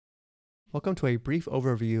Welcome to a brief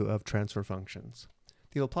overview of transfer functions.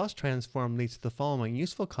 The Laplace transform leads to the following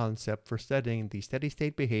useful concept for studying the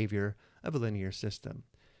steady-state behavior of a linear system.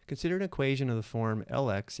 Consider an equation of the form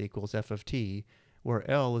Lx equals f of t, where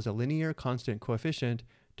L is a linear constant coefficient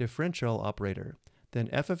differential operator. Then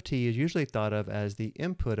f of t is usually thought of as the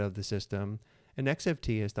input of the system, and x of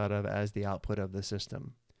t is thought of as the output of the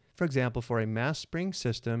system. For example, for a mass spring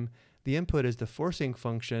system, the input is the forcing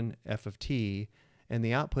function f of t, and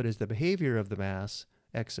the output is the behavior of the mass,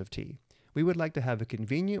 x of t. We would like to have a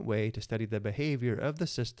convenient way to study the behavior of the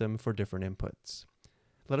system for different inputs.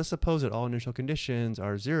 Let us suppose that all initial conditions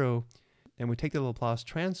are 0, and we take the Laplace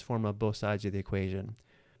transform of both sides of the equation.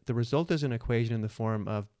 The result is an equation in the form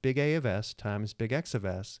of big A of s times big X of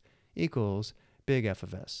s equals big F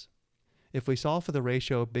of s. If we solve for the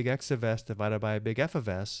ratio big X of s divided by big F of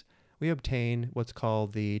s, we obtain what's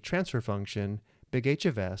called the transfer function big H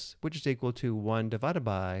of s, which is equal to 1 divided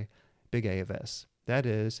by big A of s. That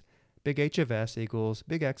is, big H of s equals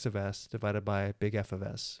big X of s divided by big F of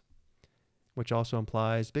s, which also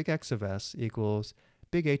implies big X of s equals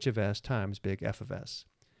big H of s times big F of s.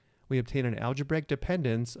 We obtain an algebraic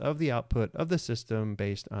dependence of the output of the system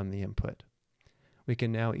based on the input. We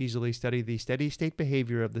can now easily study the steady-state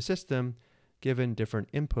behavior of the system given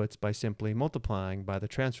different inputs by simply multiplying by the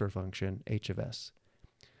transfer function h of s.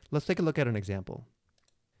 Let's take a look at an example.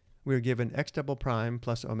 We are given x double prime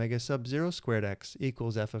plus omega sub 0 squared x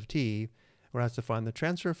equals f of t. We're asked to find the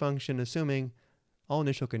transfer function assuming all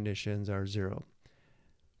initial conditions are 0.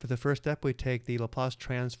 For the first step, we take the Laplace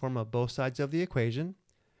transform of both sides of the equation.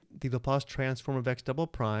 The Laplace transform of x double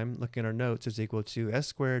prime, looking at our notes, is equal to s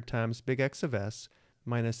squared times big X of s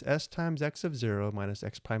minus s times x of 0 minus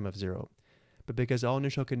x prime of 0. But because all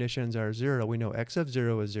initial conditions are 0, we know x of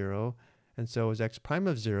 0 is 0, and so is x prime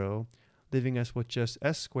of 0, leaving us with just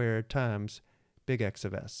s squared times big X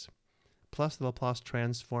of s, plus the Laplace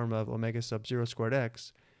transform of omega sub 0 squared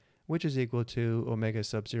x, which is equal to omega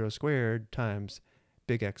sub 0 squared times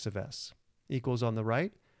big X of s. Equals on the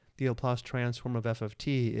right, the Laplace transform of f of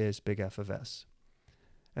t is big F of s.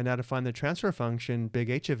 And now to find the transfer function big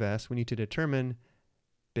H of s, we need to determine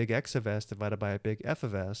big X of s divided by big F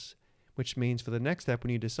of s, which means for the next step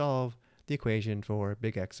we need to solve the equation for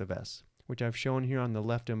big X of s, which I've shown here on the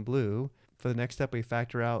left in blue. For the next step, we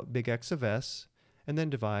factor out big X of s, and then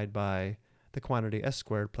divide by the quantity s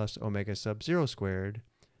squared plus omega sub 0 squared,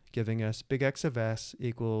 giving us big X of s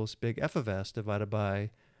equals big F of s divided by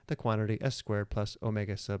the quantity s squared plus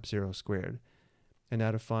omega sub 0 squared. And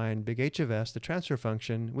now to find big H of s, the transfer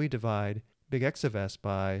function, we divide big X of s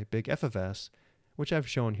by big F of s, which I've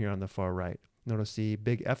shown here on the far right. Notice the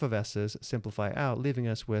big F of s's simplify out, leaving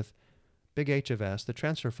us with big H of s, the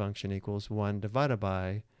transfer function, equals 1 divided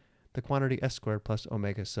by the quantity s squared plus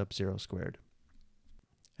omega sub 0 squared.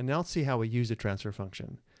 And now let's see how we use the transfer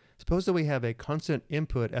function. Suppose that we have a constant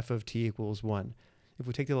input f of t equals 1. If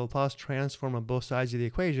we take the Laplace transform on both sides of the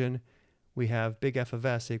equation, we have big F of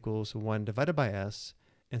s equals 1 divided by s,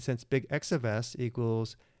 and since big X of s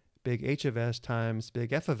equals big H of s times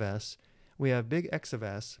big F of s, we have big X of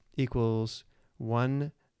s equals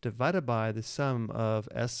 1 divided by the sum of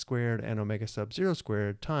s squared and omega sub 0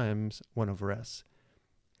 squared times 1 over s.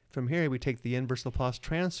 From here, we take the inverse Laplace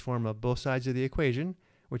transform of both sides of the equation,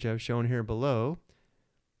 which I've shown here below.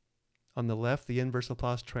 On the left, the inverse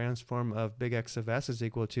Laplace transform of big X of s is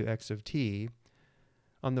equal to x of t.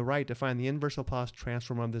 On the right, to find the inverse Laplace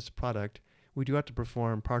transform of this product, we do have to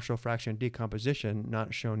perform partial fraction decomposition,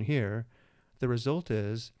 not shown here. The result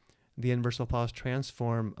is the inverse Laplace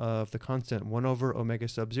transform of the constant 1 over omega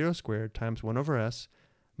sub 0 squared times 1 over s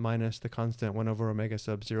minus the constant 1 over omega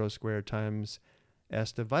sub 0 squared times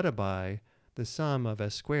s divided by the sum of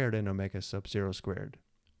s squared and omega sub 0 squared.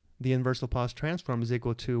 The inverse Laplace transform is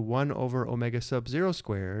equal to 1 over omega sub 0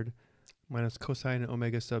 squared minus cosine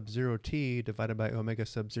omega sub 0 t divided by omega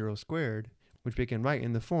sub 0 squared, which we can write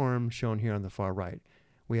in the form shown here on the far right.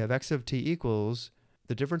 We have x of t equals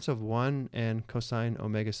the difference of 1 and cosine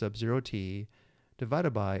omega sub 0 t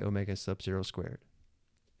divided by omega sub 0 squared.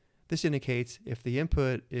 This indicates if the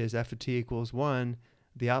input is f of t equals 1,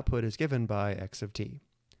 the output is given by x of t.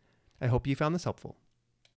 I hope you found this helpful.